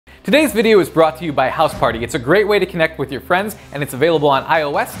Today's video is brought to you by House Party. It's a great way to connect with your friends, and it's available on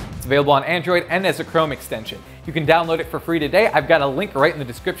iOS, it's available on Android, and as a Chrome extension. You can download it for free today. I've got a link right in the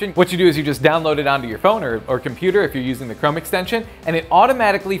description. What you do is you just download it onto your phone or computer if you're using the Chrome extension, and it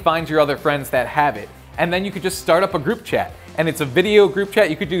automatically finds your other friends that have it. And then you could just start up a group chat. And it's a video group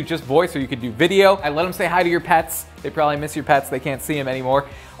chat. You could do just voice or you could do video. I let them say hi to your pets. They probably miss your pets. They can't see them anymore.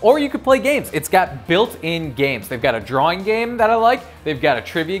 Or you could play games. It's got built-in games. They've got a drawing game that I like. They've got a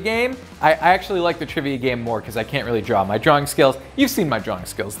trivia game. I actually like the trivia game more because I can't really draw. My drawing skills, you've seen my drawing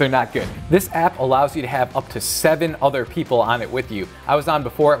skills. They're not good. This app allows you to have up to 7 other people on it with you. I was on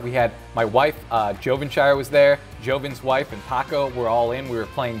before. We had my wife, Jovenshire was there. Joven's wife and Paco were all in. We were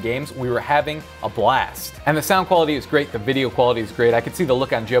playing games. We were having a blast. And the sound quality is great. The video quality is great. I could see the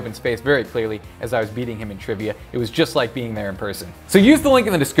look on Joven's face very clearly as I was beating him in trivia. It was just like being there in person. So use the link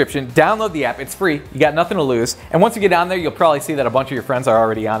in the description. Download the app. It's free. You got nothing to lose. And once you get on there, you'll probably see that a bunch of your friends are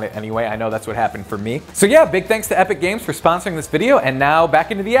already on it anyway. I know that's what happened for me. So yeah, big thanks to Epic Games for sponsoring this video. And now back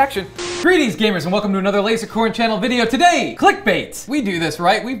into the action. Greetings gamers and welcome to another Lasercorn channel video. Today, ClickBait. We do this,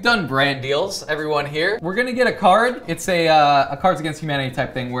 right? We've done brand deals, everyone here. We're gonna get a card. It's a Cards Against Humanity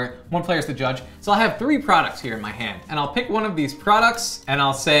type thing where one player is the judge. So I'll have 3 products here in my hand and I'll pick one of these products and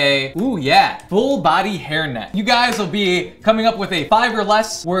I'll say, ooh yeah, full body hairnet. You guys will be coming up with a 5 or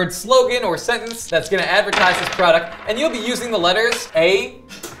less word slogan or sentence that's gonna advertise this product, and you'll be using the letters A,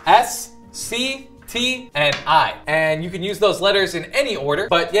 S, C, T, and I. And you can use those letters in any order,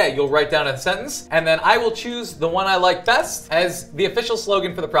 but yeah, you'll write down a sentence, and then I will choose the one I like best as the official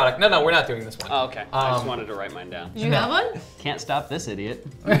slogan for the product. No, we're not doing this one. Oh, okay. I just wanted to write mine down. Did you have one? Can't stop this idiot.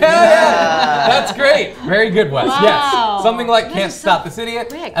 Yeah, that's great. Very good, Wes. Wow. Yes. Something like can't stop this idiot.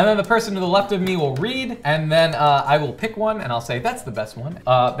 Quick. And then the person to the left of me will read, and then I will pick one, and I'll say, that's the best one.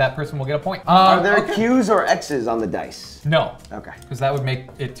 That person will get a point. Are there Q's or X's on the dice? No. Okay. Because that would make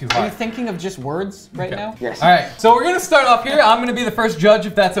it too Are you hard. thinking of just words right now? Yes. All right, so we're gonna start off here. I'm gonna be the first judge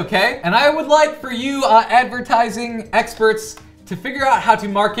if that's okay. And I would like for you advertising experts to figure out how to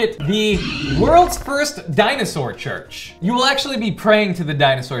market the world's first dinosaur church. You will actually be praying to the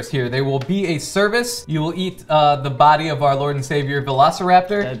dinosaurs here. There will be a service. You will eat the body of our Lord and Savior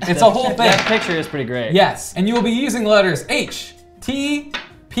Velociraptor. It's a whole thing. That picture is pretty great. Yes, and you will be using letters H, T,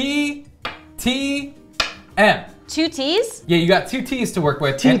 P, T, M. 2 T's? Yeah, you got 2 T's to work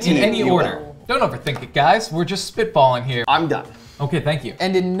with, and in any order. Don't overthink it, guys. We're just spitballing here. I'm done. Okay, thank you.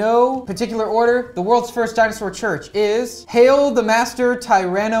 And in no particular order, the world's first dinosaur church is Hail the Master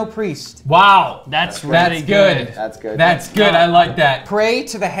Tyranno Priest. Wow, That's good. really good. That's good. That's good. I like that. Pray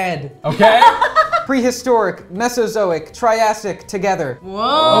to the head. Okay. Prehistoric, Mesozoic, Triassic together.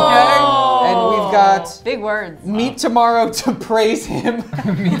 Whoa. Okay. And we've got Big words. Meet tomorrow to praise him.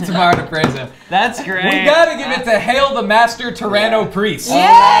 Meet tomorrow to praise him. That's great. We gotta give it to Hail the Master Tyranno Priest.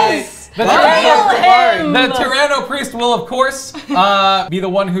 Yes! The Hail him! The Tyranno Priest will, of course, be the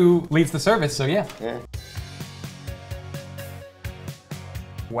one who leads the service. So yeah.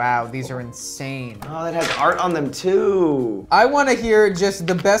 Wow, these are insane. Oh, that has art on them too. I want to hear just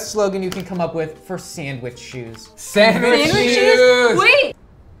the best slogan you can come up with for sandwich shoes. Sandwich shoes. Wait!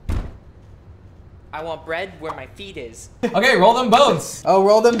 I want bread where my feet is. Okay, roll them bones. Oh,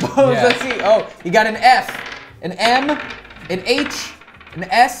 roll them bones. Yeah. Let's see. Oh, you got an F, an M, an H, an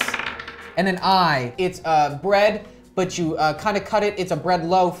S, and an I. It's bread, but you kind of cut it. It's a bread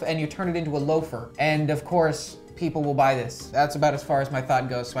loaf, and you turn it into a loafer. And of course, people will buy this. That's about as far as my thought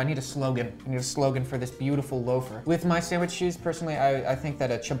goes. So I need a slogan. I need a slogan for this beautiful loafer. With my sandwich shoes, personally, I think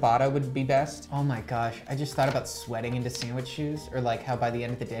that a ciabatta would be best. Oh my gosh, I just thought about sweating into sandwich shoes, or like how by the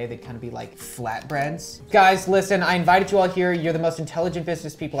end of the day, they'd kind of be like flatbreads. Guys, listen, I invited you all here. You're the most intelligent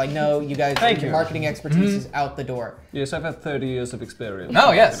business people I know. You guys, Thank your you. marketing expertise is out the door. Yes, I've had 30 years of experience.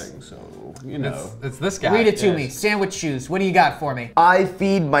 Oh, yes. marketing, So, you know. It's this guy. Read it to yes. me. Sandwich shoes. What do you got for me? I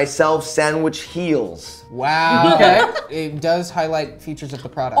feed myself sandwich heels. Wow. Okay. It does highlight features of the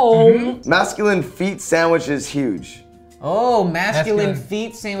product. Oh. Masculine feet sandwich is huge. Oh, masculine Masculine.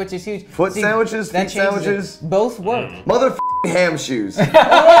 feet sandwich is huge. Foot sandwiches, that feet changes it. sandwiches. Both work. Mother ham shoes. Mother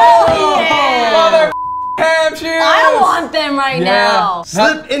ham shoes. I want them right now.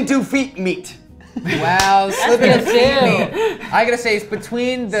 Slip into feet meat. Wow, slip into good feet too. meat. I gotta say, it's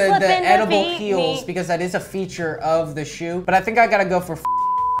between the Slip into edible feet heels meat. because that is a feature of the shoe. But I think I gotta go for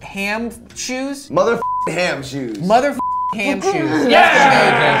ham shoes. Mother ham shoes. Mother ham shoes.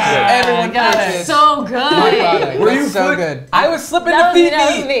 Yeah. Everyone God, gets it. so good. Were you so foot? good. I was slipping That to was me, feet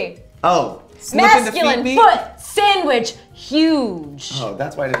that was meat. me. Oh. Slip into Masculine feet meat? foot sandwich huge. Oh,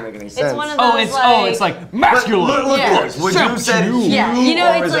 that's why it didn't make any sense. It's one of those It's like masculine. Look Yeah. at this. Would you said huge? Yeah, you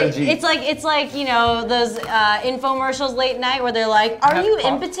know, or is that G? it's like you know those infomercials late night where they're like, "Are you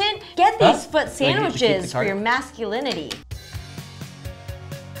impotent? Get these foot keep the sandwiches for target. your masculinity."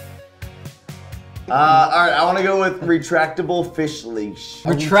 All right, I want to go with retractable fish leash.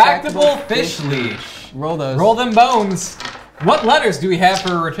 Retractable fish leash. Roll those. Roll them bones. What letters do we have for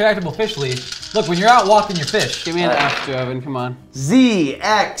a retractable fish leash? Look, when you're out walking your fish. Give me an F, Joven. Come on. Z,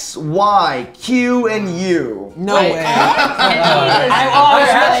 X, Y, Q, and U. No way. I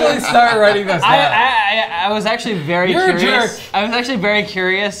actually start writing this down. I was actually very You're a curious. jerk. I was actually very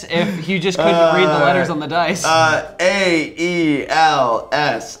curious if you just couldn't read the letters on the dice. A, E, L,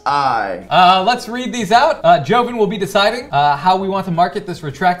 S, I. Let's read these out. Joven will be deciding how we want to market this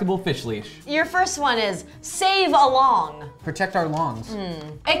retractable fish leash. Your first one is save along. Protect our lawns.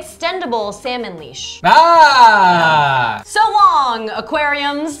 Extendable salmon leash. Ah! So long,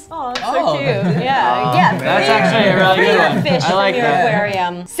 aquariums. Oh, that's so cute. Yeah. That's actually a really Free good your one. fish I from like your that.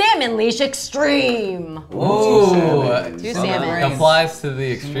 aquarium. Salmon leash extreme. Ooh. Two salmon. Applies to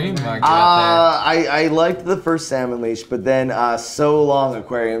the extreme market out I liked the first salmon leash, but then so long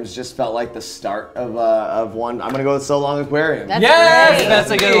aquariums just felt like the start of one. I'm gonna go with so long aquarium. That's there. Yes! great.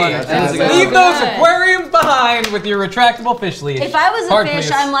 That's a good one. That's a good Leave one. those Good. aquariums behind with your retractable fish leash. If I was a Hard fish,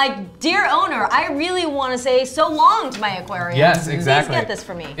 please. I'm like, dear owner, I really want to say so long to my aquarium. Yes, exactly. Please get this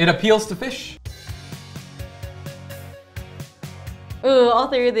for me. It appeals to fish. Ooh, all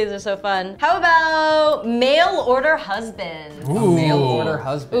three of these are so fun. How about mail order husband? Ooh. Mail order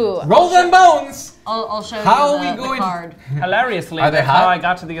husband. Ooh, Roll them bones! I'll show How you are we the going- card. Hilariously, Are they that's hot? how I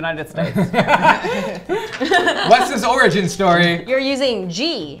got to the United States. Wes's origin story. You're using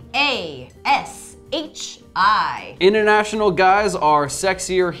GASHI. International guys are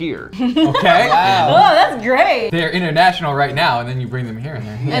sexier here. Okay. Oh, that's great. They're international right now, and then you bring them here and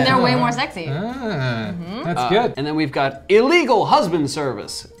there. And they're way more sexy. Ah, that's good. And then we've got illegal husband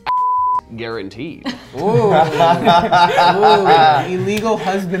service. Guaranteed. Ooh, illegal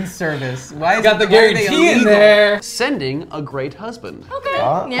husband service. Why is Got the why are they guarantee in illegal? there. Sending a great husband. Okay,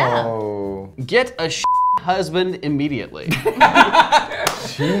 yeah. Oh, Get a husband immediately.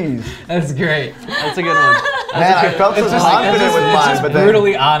 jeez. That's great. That's a good one. Man, I felt so confident with mine, but then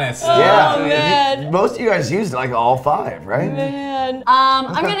Brutally honest. yeah, Oh, man. most of you guys used like all five, right? Man.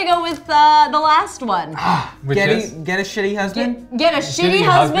 I'm gonna go with the last one. Which is? Get a shitty husband? Get a shitty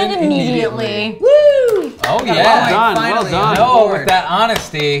husband immediately. Woo! Oh Well yeah. done. Finally, Well done. No, with that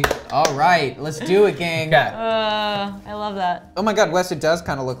honesty. All right, let's do it, gang. Okay. I love that. Oh my God, Wes, it does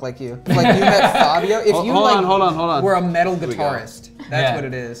kind of look like you. Like you met Fabio. If you Hold like, on, hold on. were a metal we go. guitarist. That's Yeah. what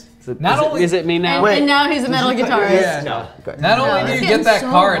it is. Not only is it me now? And now he's a metal guitarist. Yeah. No. Not No, only do it's you getting get that so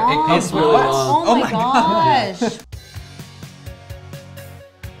card, long. it comes It's with really us. long. Oh my gosh.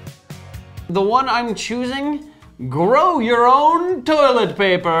 The one I'm choosing, grow your own toilet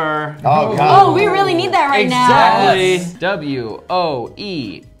paper. Oh god. Oh, we really need that right now. Exactly.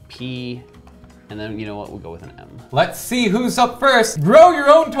 W-O-E-P. And then, you know what, we'll go with an M. Let's see who's up first. Grow your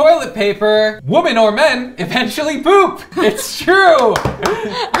own toilet paper. Women or men eventually poop. It's true.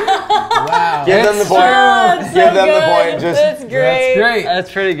 Wow. Give them the point. That's Give so them the good. point. Just That's great. That's great.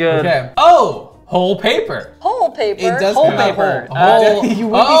 That's pretty good. Okay. Oh, whole paper. Whole paper. It does Whole come out paper. whole. You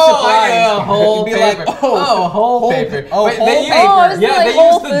would be surprised. Yeah, whole You'd be paper. like, oh, whole paper. oh, Wait, whole they used- paper. Oh, isn't it yeah, like they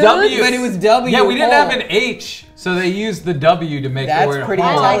Whole used the Foods? W. But it was W. Yeah, we didn't whole. have an H, so they used the W to make That's the word pretty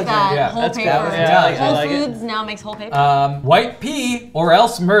whole. I like that. Yeah. Whole That's paper. good. Yeah, Whole I like it. Foods now makes whole paper. White pea or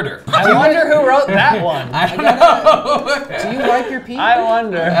else murder. I wonder who wrote that one. I don't know. Do you wipe your pee? I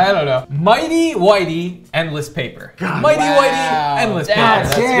wonder. I don't know. Mighty Whitey, endless paper. Mighty Wow. Whitey, endless paper.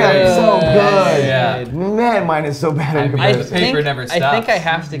 That's damn, good. so good. Yeah. Man, mine is so bad in mean, comparison. the paper never stops. I think I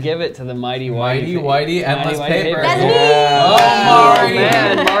have to give it to the Mighty Mighty Whitey. Whitey, endless Mighty Whitey paper. That's Yeah. Oh, Oh Mari.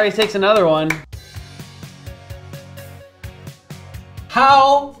 man, Mari takes another one.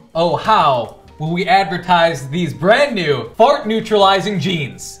 How will we advertise these brand new fart neutralizing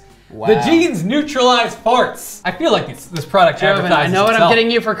jeans? Wow. The jeans neutralize farts. I feel like this product Joven, advertises I know what I'm itself.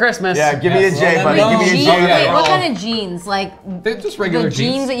 getting you for Christmas. Yeah, give me a J, Yes. buddy. Well, Give me a Jeans? J. yeah. Wait, what Oh. kind of jeans? Like They're just regular the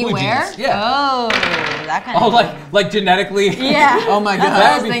jeans that you Blue wear? jeans. Yeah. Oh, that kind Oh, of. like genetically. Yeah. Oh my God. That's what I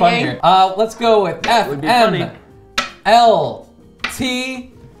That was would be thinking. funnier. Let's go with F would be M funny. L T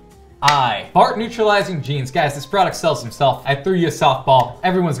I. Fart neutralizing jeans. Guys, this product sells himself. I threw you a softball.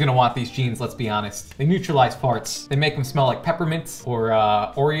 Everyone's gonna want these jeans, let's be honest. They neutralize farts. They make them smell like peppermint or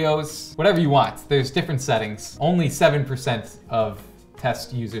Oreos, whatever you want. There's different settings. Only 7% of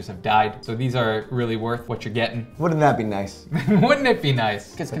test users have died. So these are really worth what you're getting. Wouldn't that be nice? Wouldn't it be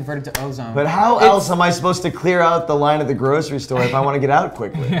nice? Gets converted to ozone. But how else am I supposed to clear out the line at the grocery store if I want to get out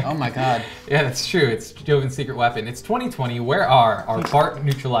quickly? Oh my god. Yeah, that's true. It's Joven's secret weapon. It's 2020. Where are our fart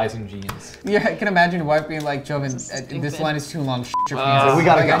neutralizing genes? Yeah, I can imagine your wife being like, Joven, this line is too long. Shit your pants. we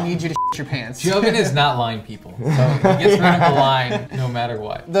gotta Like, go. I need you to shit your pants. Joven is not line people, so he gets rid of the line no matter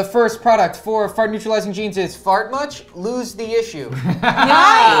what. The first product for fart neutralizing genes is fart much, lose the issue.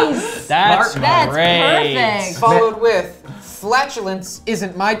 Nice. That's That's great. perfect. Followed with flatulence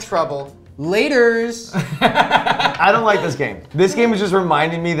isn't my trouble. Laters. I don't like this game. This game is just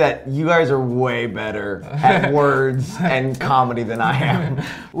reminding me that you guys are way better at words and comedy than I am.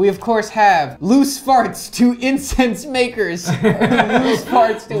 We of course have loose farts to incense makers. Loose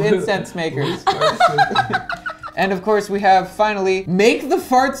farts to incense makers. And of course we have finally, make the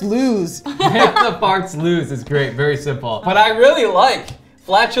farts lose. Make the farts lose is great, very simple. But I really like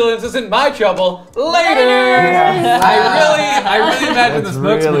flatulence isn't my trouble. Later. I really imagine the That's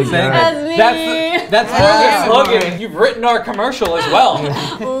spokesman really saying good. that. That's for the slogan. You've written our commercial as well.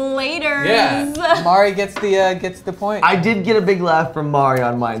 Later. Yeah. Mari gets the point. I did get a big laugh from Mari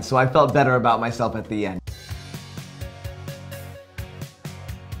on mine, so I felt better about myself at the end.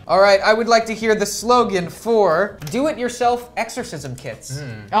 All right, I would like to hear the slogan for do-it-yourself exorcism kits.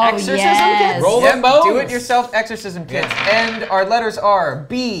 Oh, Exorcism yes. kits? Roll them bones. Do-it-yourself exorcism kits. And our letters are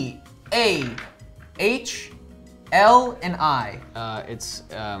B, A, H, L, and I. It's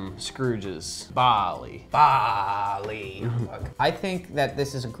Scrooge's Bali. Bali. I think that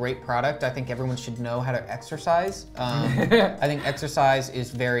this is a great product. I think everyone should know how to exercise. I think exercise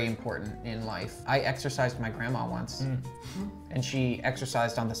is very important in life. I exercised my grandma once. And she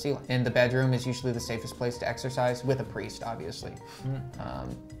exercised on the ceiling. And the bedroom is usually the safest place to exercise with a priest, obviously.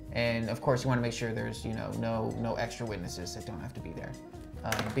 And of course, you want to make sure there's no extra witnesses that don't have to be there.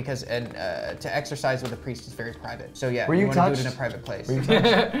 Because to exercise with a priest is very private. So yeah, Were you want to do it touched? in a private place. Were you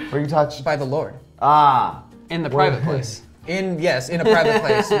touched? Were you touched? By the Lord. Ah. In the private place. Yes, in a private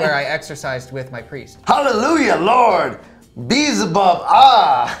place where I exercised with my priest. Hallelujah, Lord. Beelzebub,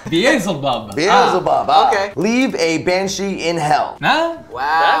 ah. Beelzebub. Beelzebub, ah. Okay. Leave a banshee in hell. Nah? Wow.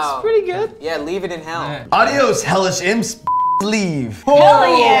 That's pretty good. Yeah, leave it in hell. Yeah. Adios, hellish imps. Leave.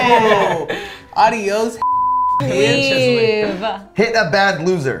 Hell yeah. Adios. Leave. Hit a bad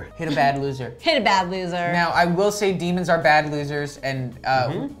loser. Hit a bad loser. Hit a bad loser. Now, I will say demons are bad losers, and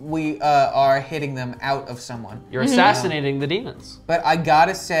we are hitting them out of someone. You're assassinating the demons. But I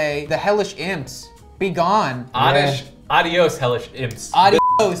gotta say, the hellish imps, be gone. Adios, hellish imps.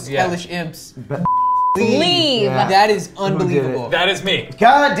 Adios, Yeah. hellish imps. Leave. Yeah. That is unbelievable. That is me.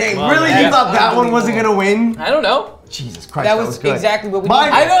 God dang, really? yeah. You thought that one wasn't gonna win? I don't know. Jesus Christ, That was good. exactly what we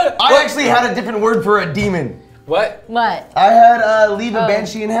Mine, did. I actually had a different word for a demon. What? What? I had leave a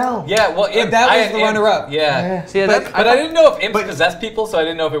banshee in hell. Yeah, well, imp. That I was had the imp. runner-up. Yeah. See, But I didn't know if imps possess people, so I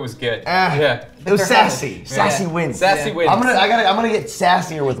didn't know if it was good. Yeah. It was they're sassy. Sassy Yeah. wins. Sassy wins. I'm gonna get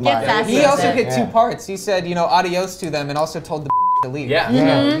sassier with mine. sassy. He also Yeah. hit two parts. He said, adios to them, and also told the to leave. Yeah.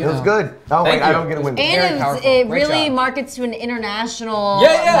 It was good. Oh wait, Thank I you. don't get a win. Very And powerful. it Great really job. markets to an international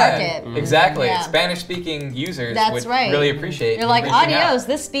Yeah. market. Exactly. Yeah. Spanish-speaking users That's would right. really appreciate. You're like, reaching out. adios,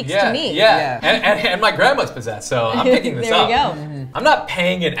 this speaks Yeah, to me. yeah. And my grandma's possessed, so I'm picking this There up. you go. I'm not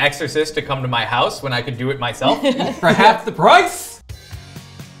paying an exorcist to come to my house when I could do it myself for half the price.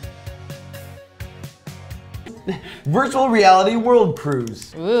 Virtual reality world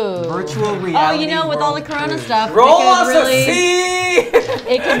cruise. Ooh. Virtual Oh, reality. with all the world Corona cruise. stuff, Roll it us could really, a C.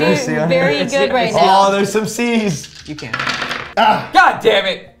 it could be see on very here. good right Oh, now. there's some C's. You can. God damn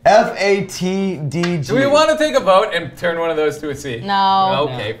it. FATDG. Do we want to take a vote and turn one of those to a C? No.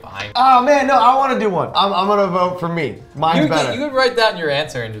 Okay, fine. Oh man, no, I want to do one. I'm gonna vote for me. Mine's better. You could write down your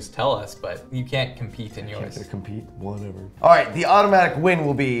answer and just tell us, but you can't compete in yours. to compete, whatever. All right, the automatic win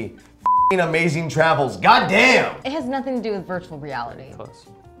will be amazing travels. God damn. It has nothing to do with virtual reality. Close.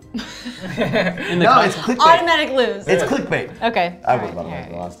 No, it's clickbait. Automatic lose. It's clickbait. Okay. I all would right,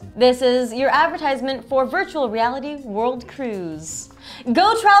 have all lost. right. This is your advertisement for virtual reality world cruise.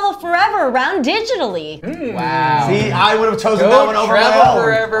 Go travel forever around digitally. Wow. See, I would have chosen Go that one over my travel own.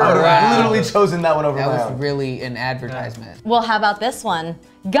 forever I would have around. literally chosen that one over That my was own. really an advertisement. Well, how about this one?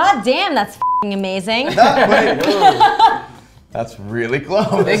 God damn, that's f***ing amazing. That's really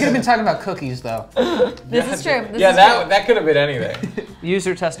close. They could have been talking about cookies, though. This is true. This Yeah, is that true. that could have been anything.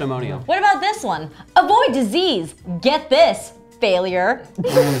 User testimonial. What about this one? Avoid disease. Get this, failure.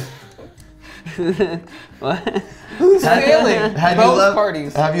 What? Who's failing? Both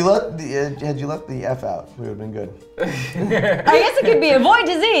parties. Had you let the F out, we would have been good. I guess it could be avoid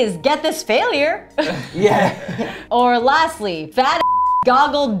disease. Get this failure. Yeah. Or lastly, fat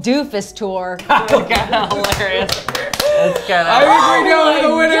Goggle Doofus Tour. That's kind of hilarious. That's kind I of. think we know who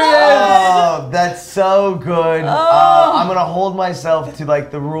the winner is. Oh, that's so good. I'm gonna hold myself to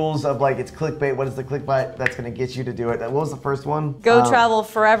like the rules of like it's clickbait. What is the clickbait that's gonna get you to do it? What was the first one? Go travel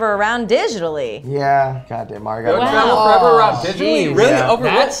forever around digitally. Yeah. Goddamn, Mario. Go got it. travel forever around digitally. geez. Really? Yeah. Over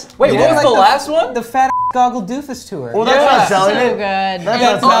That's- what? Wait, Yeah. what was the Like last one? The fat goggle doofus tour. Well, that's not selling So it. good. That's Yeah, not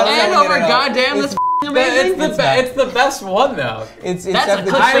it's selling not- it. And over goddamn, that's amazing. It's the best one though. It's That's a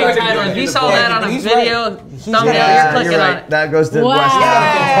definitely clickbait would title. agree If you with saw the that on a He's video right. thumbnail, Yeah, you're clicking you're on right. it. That goes to Wow. Wes.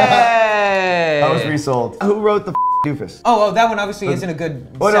 Hey. That was resold. Who wrote the doofus? Oh, that one obviously isn't a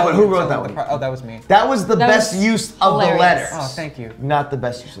good. Oh, no, but who selling- wrote that selling one? the oh, that was me. That was the That best was use of the hilarious. letters. Oh, thank you. Not the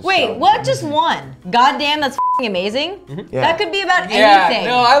best use of Wait, spelling. what just won? Goddamn, that's f***ing amazing. Yeah. That could be about Yeah, anything.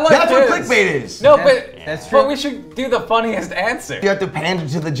 no, I like That's what his. clickbait is. No, That's but true. we should do the funniest answer. You have to pander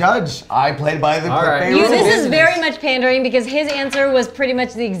to the judge. I played by the All right. clickbait You, rules. this is very much pandering because his answer was pretty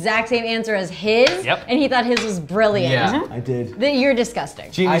much the exact same answer as his, Yep. and he thought his was brilliant. Yeah. I did. That you're disgusting.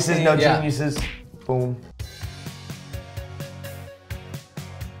 Geniuses, I think- no yeah. geniuses. Boom.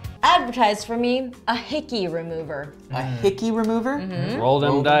 Advertise for me a hickey remover. A hickey remover. Roll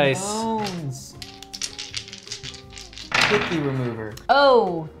them dice. Bones. Hickey remover.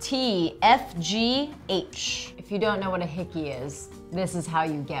 OTFGH. If you don't know what a hickey is, this is how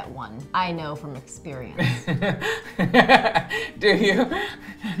you get one. I know from experience. Do you?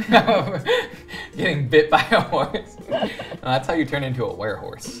 No. Getting bit by a horse. No, that's how you turn into a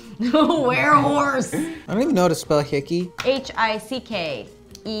werehorse. Werehorse. I don't even know how to spell hickey. HICKEHY.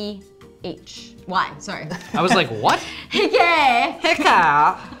 Sorry. I was like, what? Hickey.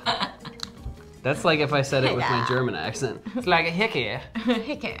 Hicka. That's like if I said it with my Hicka. German accent. It's like a hickey.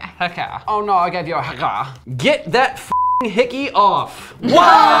 Hickey. Hicka. Oh no, I gave you a hicka. Get that f***ing hickey off.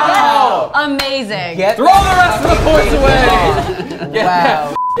 Wow! Amazing. Get Throw the rest of the points away! Get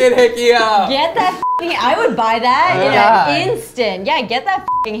Wow. Get hickey out! Get that f***ing, I would buy that in an instant. Yeah, get that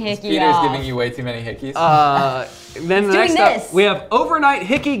f***ing hickey Peter's off. giving you way too many hickeys. Then the doing next up, this. we have overnight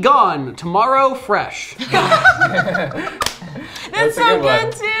hickey gone, tomorrow fresh. That's a so good one.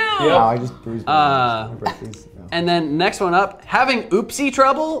 good too. Wow, I just bruised my break these. No. And then next one up, having oopsie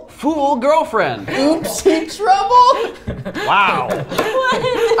trouble, fool girlfriend. Oopsie trouble. Wow.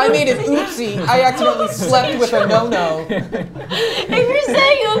 I made an oopsie. I accidentally slept with a no-no. If you're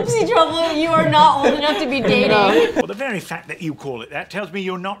saying oopsie trouble, you are not old enough to be dating. Well, the very fact that you call it that tells me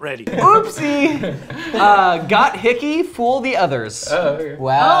you're not ready. Oopsie. Got hickey, fool the others.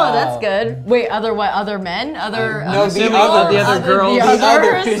 Wow. Oh, that's good. Wait, other what? Other men? Other? no, the people? other- the other girls. The The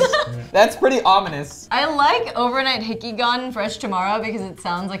others. others. That's pretty ominous. I like overnight hickey gone fresh tomorrow because it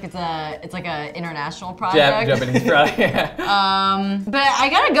sounds like it's like a international project. Japanese product. Yeah. But I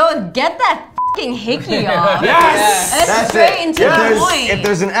gotta go with get that f***ing hickey off. Yes! That's straight into the point. If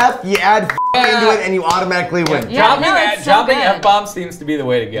there's an F, you add into it and you automatically win. Yeah, no, it's so dropping good. F-bombs seems to be the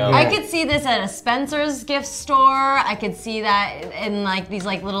way to go. I could see this at a Spencer's gift store. I could see that in like these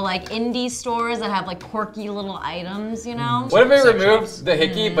like little like indie stores that have like quirky little items, you know? What if it removed the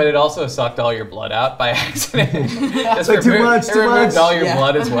hickey, but it also sucked all your blood out by accident? Just Like, too much, it too removed much. all your Yeah.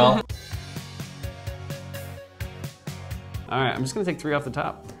 blood as well. All right, I'm just gonna take 3 off the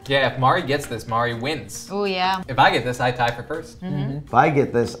top. Yeah, if Mari gets this, Mari wins. Oh yeah. If I get this, I tie for first. If I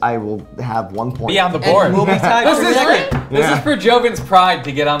get this, I will have 1 point. Be on the board. And we'll be tied This for is second. this is for Joven's pride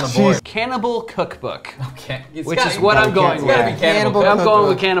to get on the board. Cannibal Cookbook, Okay. It's which gotta- is what I'm going It's gotta with. be Cannibal Cannibal I'm going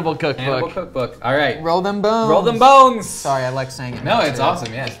with Cookbook. Cannibal Cannibal Cookbook. Cookbook. All right. Roll them bones. Roll them bones. Sorry, I like saying it. No, too. it's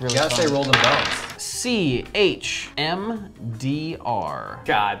awesome. Yeah, It's really you gotta fun. say roll them bones. CHMDR.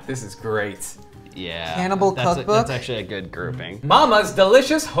 God, this is great. Yeah. Cannibal that's Cookbook? That's actually a good grouping. Mama's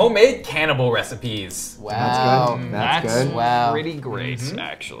delicious homemade cannibal recipes. Wow. That's good. That's good. Wow. Pretty great,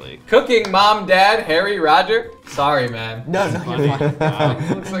 actually. Cooking Mom, Dad, Harry, Roger. Sorry, man. No, you're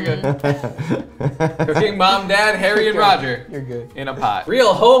fine. Looks like a Cooking Mom, Dad, Harry, and Roger You're good. in a pot.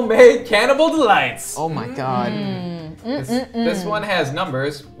 Real homemade cannibal delights. Oh my god. This one has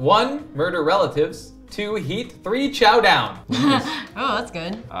numbers: 1, murder relatives; 2, heat; 3, chow down. Oh, that's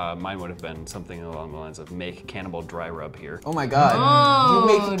good. Mine would have been something along the lines of make cannibal dry rub here. Oh my god.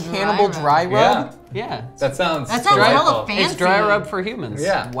 Oh, You make cannibal dry rub? Yeah, Yeah. that sounds That sounds delightful. hella fancy. It's dry rub for humans.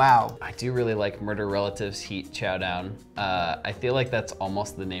 Yeah. Wow. I do really like Murder Relatives Heat Chow Down. I feel like that's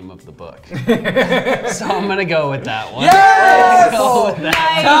almost the name of the book. So I'm gonna go with that one. Yes! Go with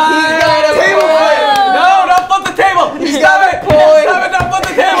that. No, don't flip the table! Stop it! Stop it! Don't flip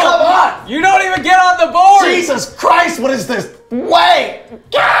the table! Come on! You don't even get on the board! Jesus Christ, what is this? Wait!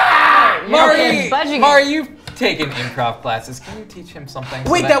 Mari, budging Mari, you taken improv classes. Can you teach him something?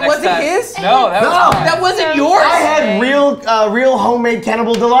 Wait, that next wasn't time- his? No, that was mine. That wasn't yours. I had real homemade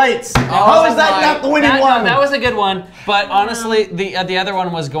cannibal delights. How is that not the winning one? That was a good one, but honestly, the other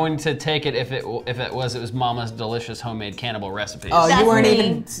one was going to take it if it was Mama's delicious homemade cannibal recipes. Oh, That's you weren't me.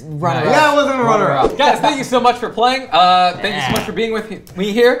 even runner-up. Yeah, I wasn't a runner-up. Guys, thank you so much for playing. Thank you so much for being with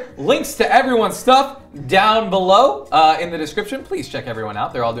me here. Links to everyone's stuff down below in the description. Please check everyone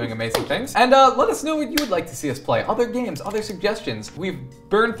out. They're all doing amazing things. And let us know what you would like to see us play. Other games, other suggestions. We've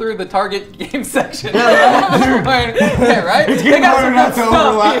burned through the Target game section. Yeah, right? It's getting harder not to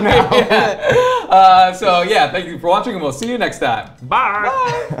overlap now. Yeah. So yeah, thank you for watching and we'll see you next time.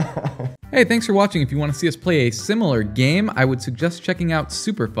 Bye. Bye. Hey, thanks for watching. If you want to see us play a similar game, I would suggest checking out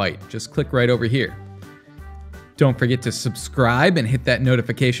Super Fight. Just click right over here. Don't forget to subscribe and hit that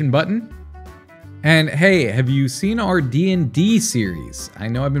notification button. And hey, have you seen our D&D series? I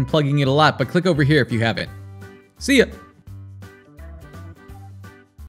know I've been plugging it a lot, but click over here if you haven't. See ya!